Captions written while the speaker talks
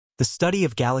The study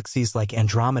of galaxies like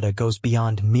Andromeda goes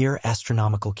beyond mere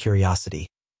astronomical curiosity.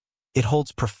 It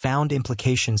holds profound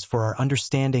implications for our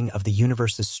understanding of the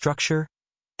universe's structure,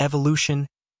 evolution,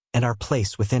 and our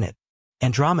place within it.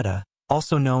 Andromeda,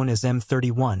 also known as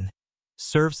M31,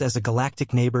 serves as a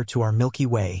galactic neighbor to our Milky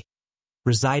Way,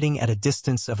 residing at a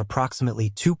distance of approximately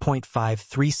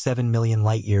 2.537 million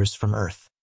light-years from Earth.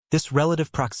 This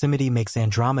relative proximity makes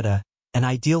Andromeda an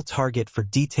ideal target for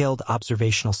detailed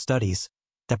observational studies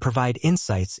that provide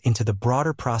insights into the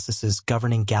broader processes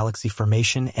governing galaxy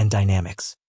formation and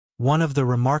dynamics. One of the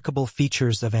remarkable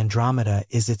features of Andromeda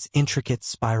is its intricate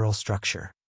spiral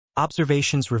structure.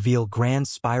 Observations reveal grand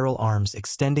spiral arms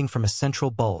extending from a central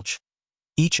bulge,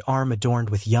 each arm adorned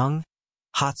with young,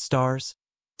 hot stars,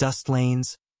 dust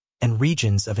lanes, and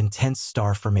regions of intense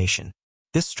star formation.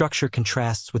 This structure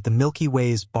contrasts with the Milky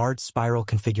Way's barred spiral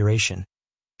configuration,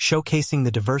 showcasing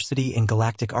the diversity in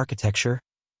galactic architecture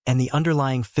and the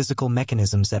underlying physical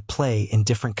mechanisms at play in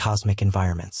different cosmic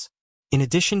environments. In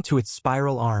addition to its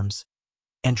spiral arms,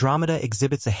 Andromeda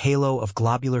exhibits a halo of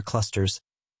globular clusters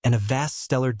and a vast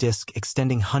stellar disk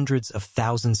extending hundreds of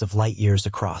thousands of light-years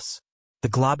across. The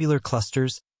globular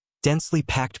clusters, densely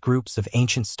packed groups of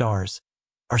ancient stars,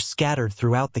 are scattered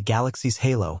throughout the galaxy's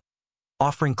halo,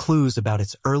 offering clues about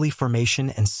its early formation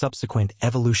and subsequent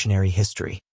evolutionary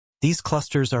history. These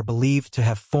clusters are believed to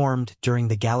have formed during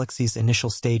the galaxy's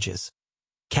initial stages,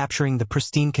 capturing the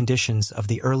pristine conditions of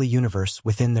the early universe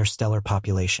within their stellar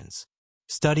populations.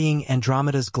 Studying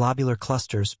Andromeda's globular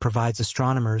clusters provides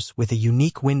astronomers with a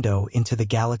unique window into the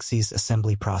galaxy's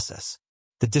assembly process.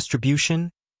 The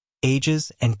distribution,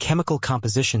 ages, and chemical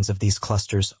compositions of these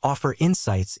clusters offer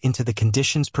insights into the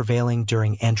conditions prevailing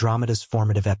during Andromeda's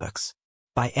formative epochs.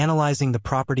 By analyzing the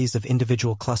properties of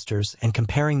individual clusters and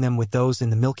comparing them with those in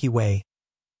the Milky Way,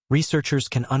 researchers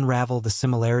can unravel the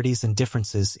similarities and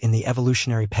differences in the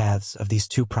evolutionary paths of these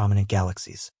two prominent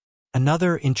galaxies.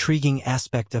 Another intriguing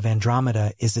aspect of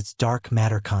Andromeda is its dark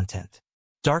matter content.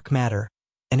 Dark matter,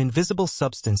 an invisible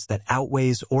substance that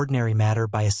outweighs ordinary matter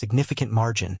by a significant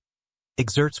margin,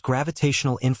 exerts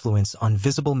gravitational influence on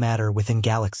visible matter within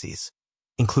galaxies,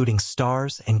 including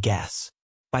stars and gas.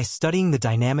 By studying the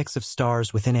dynamics of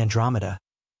stars within Andromeda,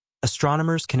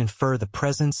 astronomers can infer the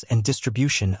presence and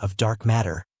distribution of dark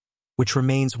matter, which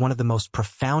remains one of the most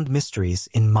profound mysteries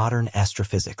in modern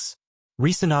astrophysics.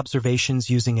 Recent observations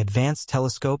using advanced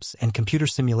telescopes and computer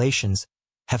simulations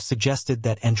have suggested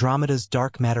that Andromeda's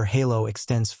dark matter halo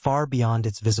extends far beyond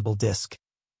its visible disk,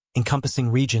 encompassing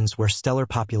regions where stellar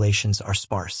populations are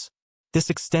sparse. This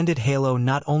extended halo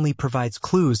not only provides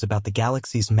clues about the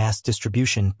galaxy's mass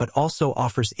distribution but also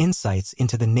offers insights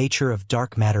into the nature of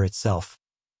dark matter itself,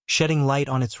 shedding light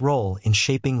on its role in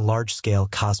shaping large-scale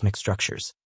cosmic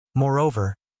structures.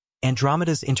 Moreover,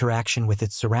 Andromeda's interaction with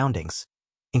its surroundings,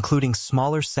 including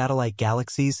smaller satellite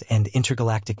galaxies and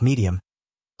intergalactic medium,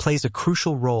 plays a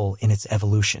crucial role in its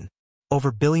evolution.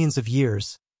 Over billions of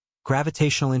years,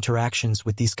 gravitational interactions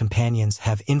with these companions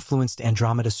have influenced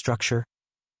Andromeda's structure,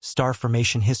 star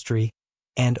formation history,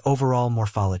 and overall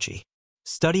morphology.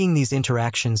 Studying these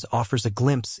interactions offers a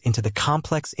glimpse into the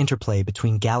complex interplay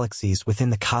between galaxies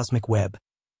within the cosmic web,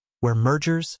 where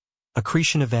mergers,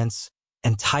 accretion events,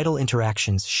 and tidal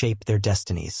interactions shape their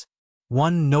destinies.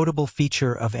 One notable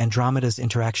feature of Andromeda's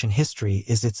interaction history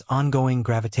is its ongoing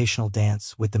gravitational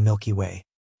dance with the Milky Way.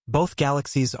 Both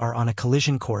galaxies are on a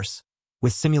collision course,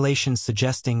 with simulations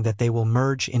suggesting that they will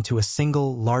merge into a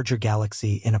single, larger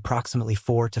galaxy in approximately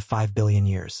 4 to 5 billion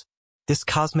years. This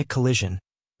cosmic collision,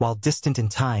 while distant in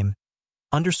time,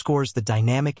 underscores the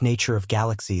dynamic nature of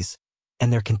galaxies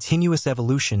and their continuous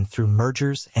evolution through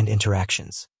mergers and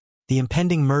interactions. The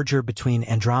impending merger between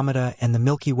Andromeda and the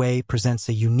Milky Way presents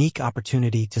a unique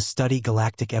opportunity to study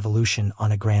galactic evolution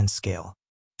on a grand scale.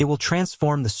 It will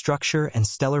transform the structure and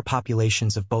stellar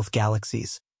populations of both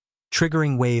galaxies,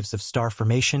 triggering waves of star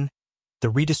formation, the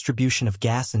redistribution of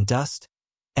gas and dust,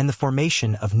 and the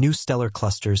formation of new stellar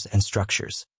clusters and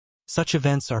structures. Such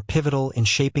events are pivotal in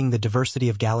shaping the diversity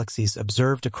of galaxies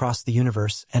observed across the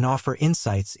universe and offer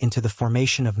insights into the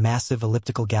formation of massive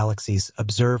elliptical galaxies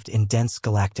observed in dense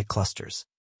galactic clusters.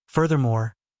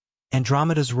 Furthermore,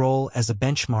 Andromeda's role as a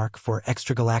benchmark for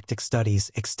extragalactic studies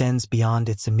extends beyond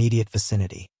its immediate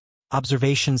vicinity.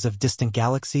 Observations of distant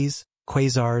galaxies,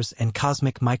 quasars, and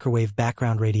cosmic microwave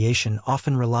background radiation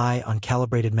often rely on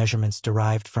calibrated measurements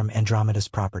derived from Andromeda's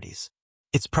properties.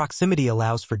 Its proximity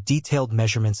allows for detailed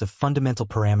measurements of fundamental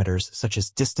parameters such as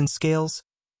distance scales,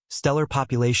 stellar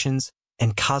populations,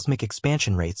 and cosmic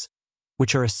expansion rates,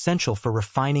 which are essential for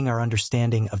refining our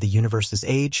understanding of the universe's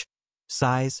age,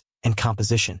 size, and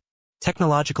composition.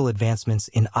 Technological advancements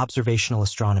in observational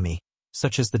astronomy,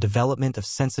 such as the development of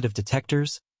sensitive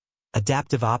detectors,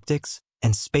 adaptive optics,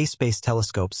 and space-based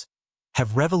telescopes,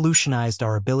 have revolutionized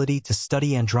our ability to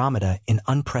study Andromeda in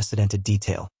unprecedented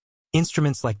detail.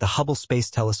 Instruments like the Hubble Space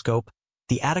Telescope,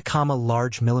 the Atacama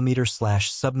Large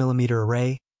Millimeter/Submillimeter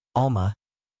Array, ALMA,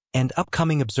 and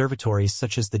upcoming observatories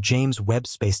such as the James Webb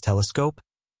Space Telescope,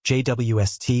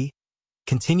 JWST,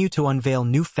 continue to unveil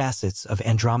new facets of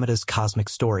Andromeda's cosmic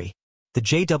story. The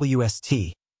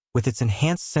JWST, with its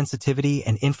enhanced sensitivity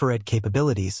and infrared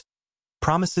capabilities,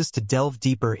 promises to delve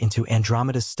deeper into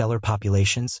Andromeda's stellar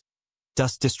populations,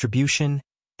 dust distribution,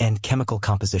 and chemical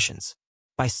compositions.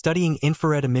 By studying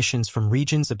infrared emissions from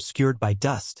regions obscured by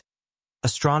dust,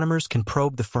 astronomers can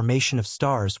probe the formation of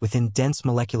stars within dense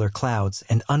molecular clouds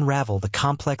and unravel the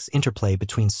complex interplay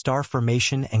between star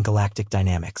formation and galactic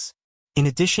dynamics. In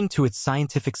addition to its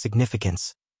scientific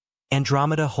significance,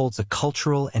 Andromeda holds a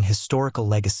cultural and historical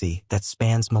legacy that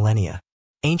spans millennia.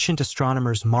 Ancient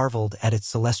astronomers marveled at its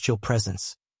celestial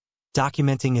presence,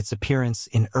 documenting its appearance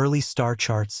in early star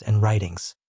charts and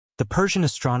writings. The Persian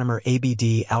astronomer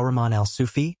Abd al-Rahman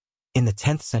al-Sufi, in the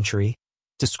 10th century,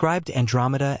 described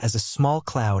Andromeda as a small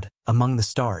cloud among the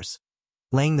stars,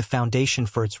 laying the foundation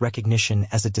for its recognition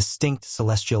as a distinct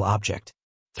celestial object.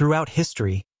 Throughout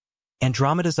history,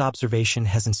 Andromeda's observation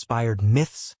has inspired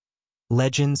myths,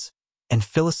 legends, and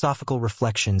philosophical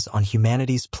reflections on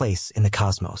humanity's place in the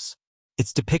cosmos.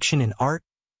 Its depiction in art,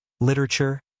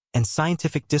 literature, and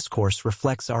scientific discourse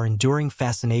reflects our enduring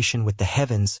fascination with the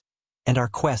heavens and our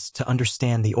quest to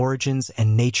understand the origins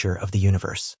and nature of the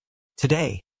universe.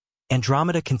 Today,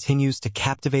 Andromeda continues to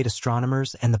captivate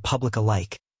astronomers and the public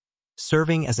alike,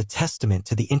 serving as a testament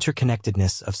to the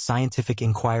interconnectedness of scientific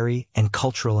inquiry and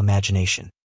cultural imagination.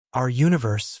 Our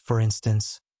universe, for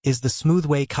instance, is the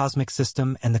Smoothway cosmic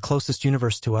system, and the closest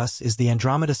universe to us is the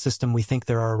Andromeda system. We think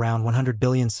there are around 100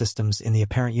 billion systems in the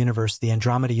apparent universe. The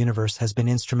Andromeda universe has been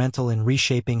instrumental in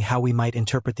reshaping how we might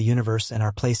interpret the universe and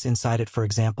our place inside it. For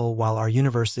example, while our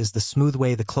universe is the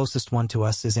Smoothway, the closest one to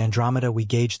us is Andromeda. We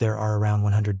gauge there are around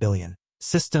 100 billion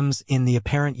systems in the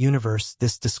apparent universe.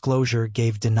 This disclosure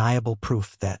gave deniable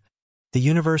proof that the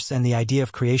universe and the idea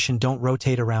of creation don't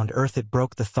rotate around Earth. It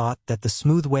broke the thought that the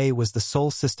Smoothway was the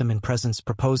sole system in presence,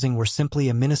 proposing we're simply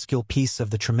a minuscule piece of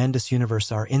the tremendous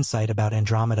universe. Our insight about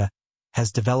Andromeda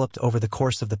has developed over the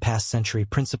course of the past century,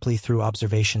 principally through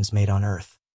observations made on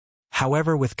Earth.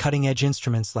 However, with cutting-edge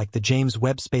instruments like the James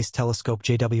Webb Space Telescope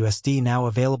JWST now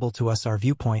available to us, our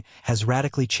viewpoint has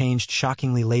radically changed.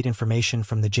 Shockingly late information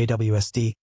from the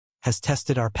JWST has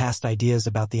tested our past ideas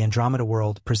about the Andromeda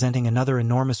world, presenting another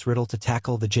enormous riddle to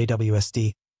tackle. The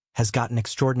JWST has gotten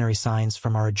extraordinary signs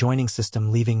from our adjoining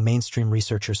system, leaving mainstream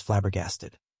researchers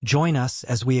flabbergasted. Join us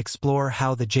as we explore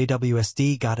how the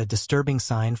JWST got a disturbing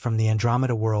sign from the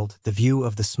Andromeda world. The view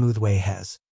of the Smoothway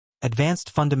has advanced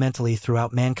fundamentally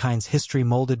throughout mankind's history,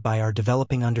 molded by our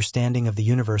developing understanding of the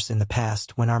universe. In the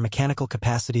past, when our mechanical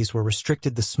capacities were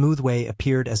restricted, the Smoothway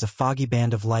appeared as a foggy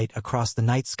band of light across the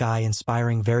night sky,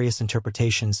 inspiring various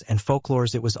interpretations and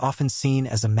folklores. It was often seen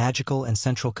as a magical and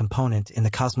central component in the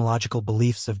cosmological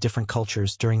beliefs of different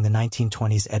cultures. During the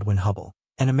 1920s, Edwin Hubble,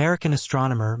 an American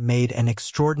astronomer, made an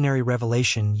extraordinary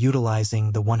revelation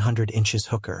utilizing the 100 inches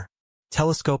Hooker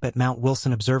telescope at Mount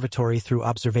Wilson Observatory. Through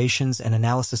observations and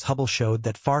analysis, Hubble showed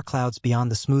that far clouds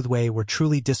beyond the Smoothway were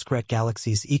truly discrete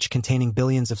galaxies, each containing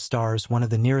billions of stars. One of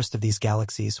the nearest of these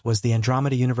galaxies was the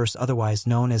Andromeda universe, otherwise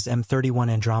known as M31.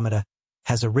 Andromeda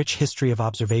has a rich history of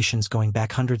observations going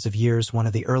back hundreds of years. One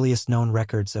of the earliest known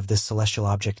records of this celestial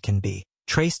object can be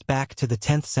traced back to the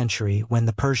 10th century, when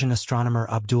the Persian astronomer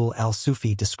Abdul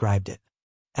al-Sufi described it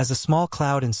as a small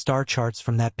cloud in star charts.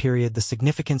 From that period, the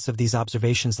significance of these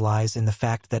observations lies in the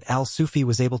fact that al-Sufi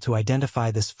was able to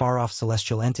identify this far-off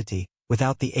celestial entity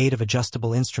without the aid of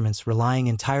adjustable instruments, relying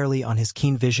entirely on his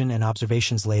keen vision and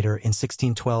observations. Later, in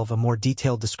 1612, a more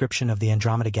detailed description of the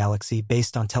Andromeda Galaxy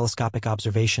based on telescopic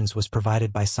observations was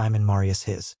provided by Simon Marius.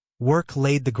 His work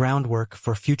laid the groundwork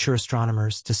for future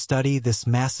astronomers to study this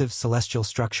massive celestial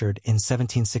structure. In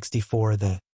 1764,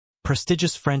 the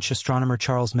prestigious French astronomer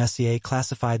Charles Messier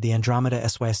classified the Andromeda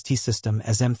SYST system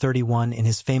as M31 in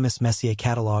his famous Messier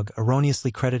catalogue,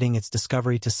 erroneously crediting its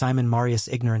discovery to Simon Marius,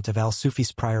 ignorant of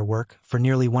al-Sufi's prior work. For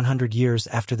nearly 100 years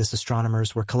after this,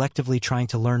 astronomers were collectively trying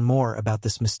to learn more about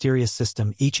this mysterious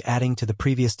system, each adding to the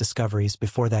previous discoveries.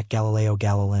 Before that, Galileo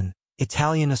Galilei,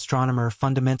 Italian astronomer,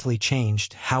 fundamentally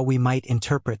changed how we might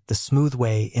interpret the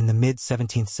Smoothway. In the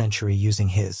mid-17th century, using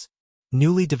his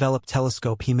newly developed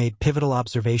telescope, he made pivotal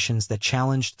observations that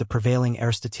challenged the prevailing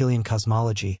Aristotelian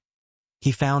cosmology,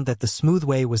 he found that the smooth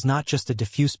way was not just a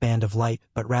diffuse band of light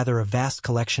but rather a vast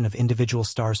collection of individual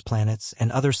stars, planets,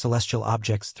 and other celestial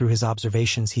objects. Through his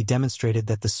observations he demonstrated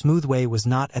that the smooth way was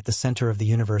not at the center of the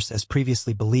universe as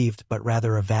previously believed but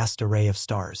rather a vast array of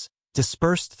stars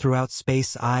dispersed throughout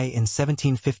space. In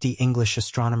 1750 English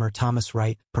astronomer Thomas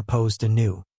Wright proposed a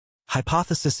new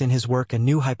hypothesis in his work A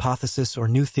New Hypothesis or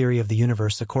New Theory of the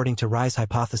Universe. According to Wright's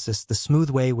hypothesis, the smooth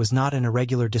way was not an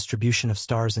irregular distribution of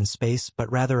stars in space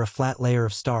but rather a flat layer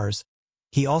of stars.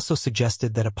 He also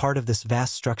suggested that a part of this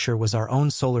vast structure was our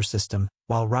own solar system.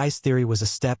 While Wright's theory was a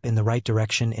step in the right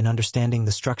direction in understanding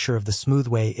the structure of the smooth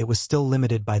way, it was still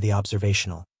limited by the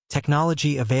observational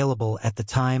technology available at the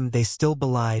time. They still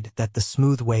belied that the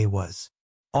smooth way was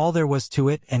all there was to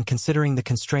it, and considering the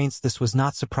constraints, this was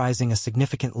not surprising. A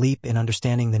significant leap in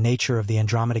understanding the nature of the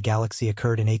Andromeda Galaxy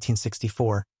occurred in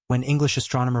 1864, when English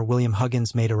astronomer William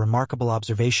Huggins made a remarkable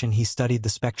observation. He studied the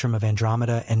spectrum of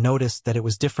Andromeda and noticed that it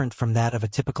was different from that of a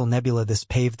typical nebula. This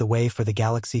paved the way for the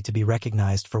galaxy to be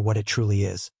recognized for what it truly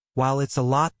is. While it's a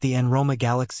lot, the Andromeda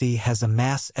Galaxy has a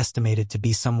mass estimated to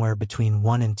be somewhere between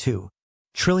 1 and 2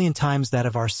 trillion times that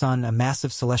of our Sun, a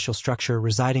massive celestial structure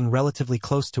residing relatively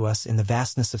close to us in the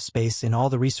vastness of space. In all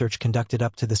the research conducted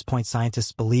up to this point,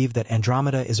 scientists believe that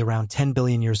Andromeda is around 10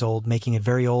 billion years old, making it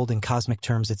very old in cosmic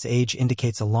terms. Its age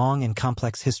indicates a long and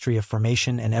complex history of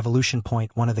formation and evolution.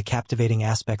 One of the captivating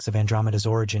aspects of Andromeda's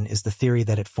origin is the theory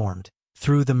that it formed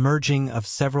through the merging of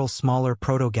several smaller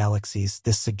proto-galaxies.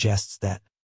 This suggests that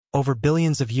over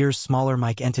billions of years, smaller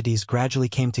entities gradually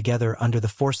came together under the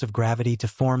force of gravity to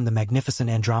form the magnificent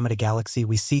Andromeda Galaxy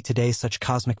we see today. Such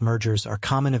cosmic mergers are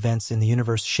common events in the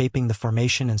universe, shaping the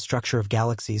formation and structure of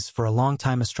galaxies. For a long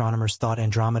time, astronomers thought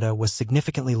Andromeda was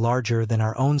significantly larger than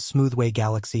our own smooth-way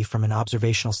galaxy. From an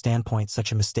observational standpoint,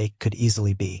 such a mistake could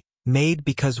easily be made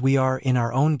because we are in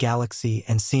our own galaxy,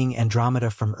 and seeing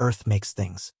Andromeda from Earth makes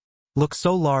things look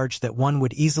so large that one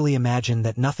would easily imagine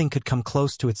that nothing could come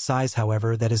close to its size.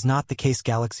 However, that is not the case.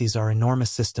 Galaxies are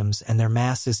enormous systems, and their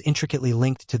mass is intricately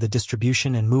linked to the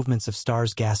distribution and movements of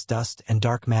stars, gas, dust, and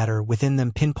dark matter within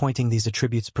them. Pinpointing these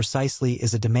attributes precisely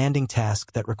is a demanding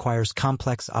task that requires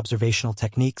complex observational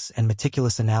techniques and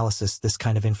meticulous analysis. This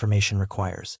kind of information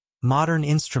requires modern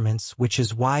instruments, which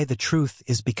is why the truth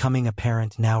is becoming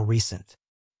apparent now. Recent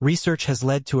research has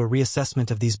led to a reassessment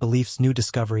of these beliefs. New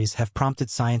discoveries have prompted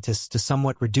scientists to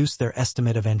somewhat reduce their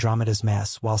estimate of Andromeda's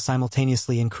mass while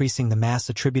simultaneously increasing the mass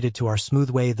attributed to our smooth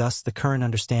way. Thus, the current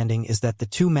understanding is that the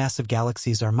two massive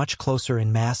galaxies are much closer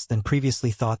in mass than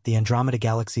previously thought. The Andromeda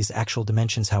Galaxy's actual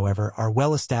dimensions, however, are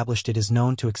well established. It is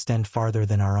known to extend farther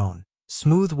than our own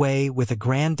smooth way, with a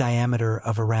grand diameter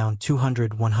of around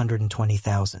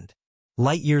 120,000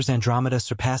 light-years. Andromeda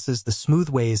surpasses the smooth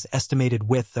way's estimated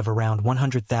width of around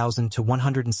 100,000 to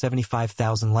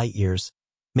 175,000 light-years,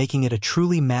 making it a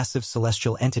truly massive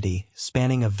celestial entity,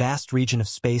 spanning a vast region of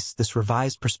space. This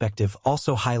revised perspective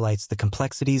also highlights the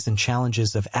complexities and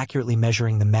challenges of accurately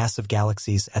measuring the mass of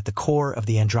galaxies. At the core of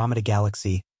the Andromeda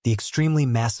Galaxy, the extremely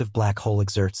massive black hole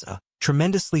exerts a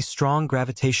tremendously strong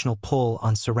gravitational pull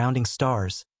on surrounding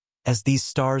stars. As these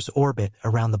stars orbit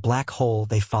around the black hole,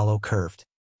 they follow curved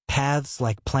paths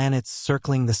like planets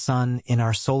circling the Sun in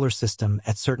our solar system.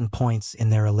 At certain points in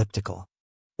their elliptical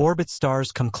orbit,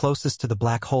 stars come closest to the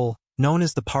black hole, known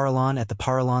as the parallon. At the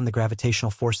parallon, the gravitational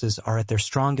forces are at their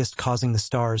strongest, causing the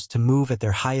stars to move at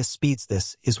their highest speeds.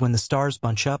 This is when the stars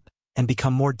bunch up and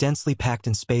become more densely packed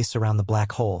in space around the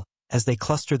black hole. As they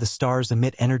cluster, the stars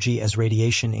emit energy as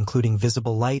radiation, including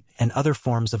visible light and other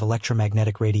forms of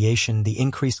electromagnetic radiation. The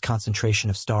increased concentration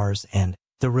of stars and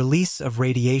the release of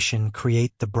radiation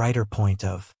create the brighter point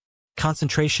of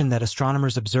concentration that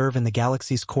astronomers observe in the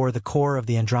galaxy's core. The core of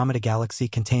the Andromeda Galaxy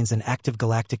contains an active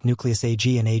galactic nucleus.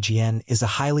 AG and AGN is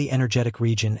a highly energetic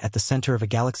region at the center of a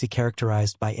galaxy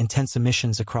characterized by intense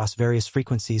emissions across various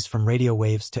frequencies, from radio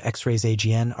waves to X-rays.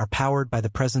 AGN are powered by the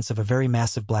presence of a very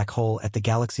massive black hole at the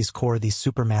galaxy's core. These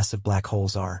supermassive black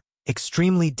holes are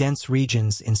extremely dense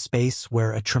regions in space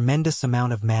where a tremendous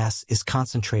amount of mass is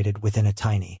concentrated within a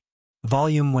tiny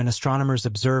volume. When astronomers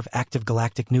observe active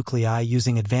galactic nuclei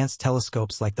using advanced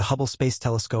telescopes like the Hubble Space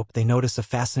Telescope, they notice a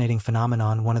fascinating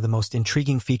phenomenon. One of the most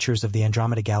intriguing features of the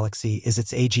Andromeda Galaxy is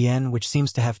its AGN, which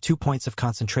seems to have 2 points of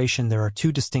concentration. There are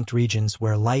 2 distinct regions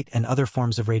where light and other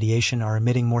forms of radiation are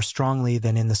emitting more strongly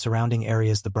than in the surrounding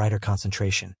areas. The brighter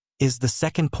concentration is the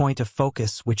second point of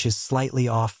focus, which is slightly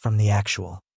off from the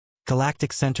actual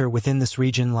galactic center. Within this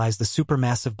region lies the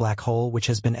supermassive black hole, which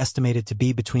has been estimated to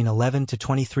be between 11 to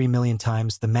 23 million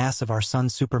times the mass of our Sun.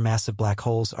 Supermassive black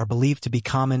holes are believed to be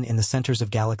common in the centers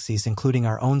of galaxies, including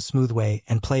our own Smoothway,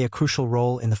 and play a crucial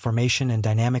role in the formation and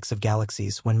dynamics of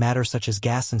galaxies. When matter such as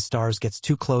gas and stars gets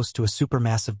too close to a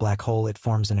supermassive black hole, it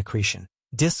forms an accretion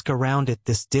disk around it.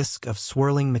 This disk of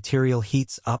swirling material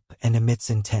heats up and emits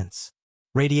intense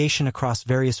radiation across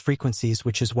various frequencies,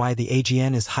 which is why the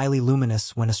AGN is highly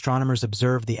luminous. When astronomers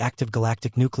observe the active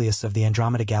galactic nucleus of the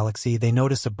Andromeda Galaxy, they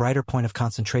notice a brighter point of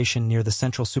concentration near the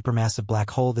central supermassive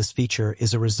black hole. This feature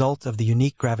is a result of the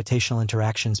unique gravitational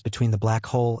interactions between the black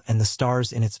hole and the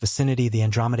stars in its vicinity. The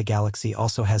Andromeda Galaxy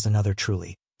also has another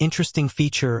truly interesting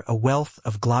feature: a wealth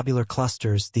of globular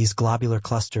clusters. These globular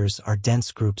clusters are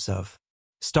dense groups of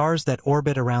stars that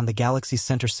orbit around the galaxy's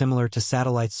center. Similar to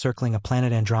satellites circling a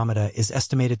planet, Andromeda is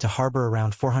estimated to harbor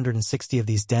around 460 of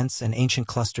these dense and ancient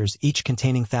clusters, each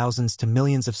containing thousands to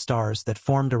millions of stars that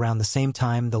formed around the same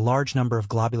time. The large number of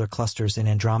globular clusters in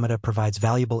Andromeda provides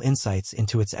valuable insights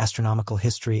into its astronomical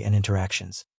history and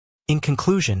interactions. In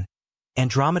conclusion,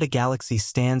 Andromeda Galaxy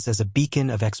stands as a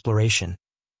beacon of exploration,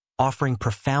 offering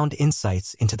profound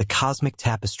insights into the cosmic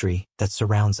tapestry that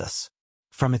surrounds us.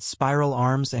 From its spiral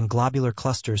arms and globular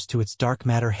clusters to its dark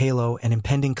matter halo and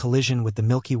impending collision with the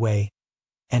Milky Way,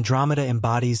 Andromeda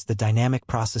embodies the dynamic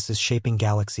processes shaping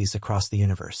galaxies across the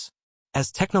universe.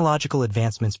 As technological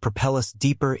advancements propel us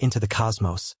deeper into the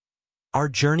cosmos, our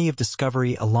journey of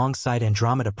discovery alongside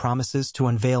Andromeda promises to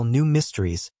unveil new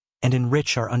mysteries and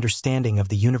enrich our understanding of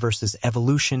the universe's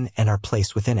evolution and our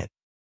place within it.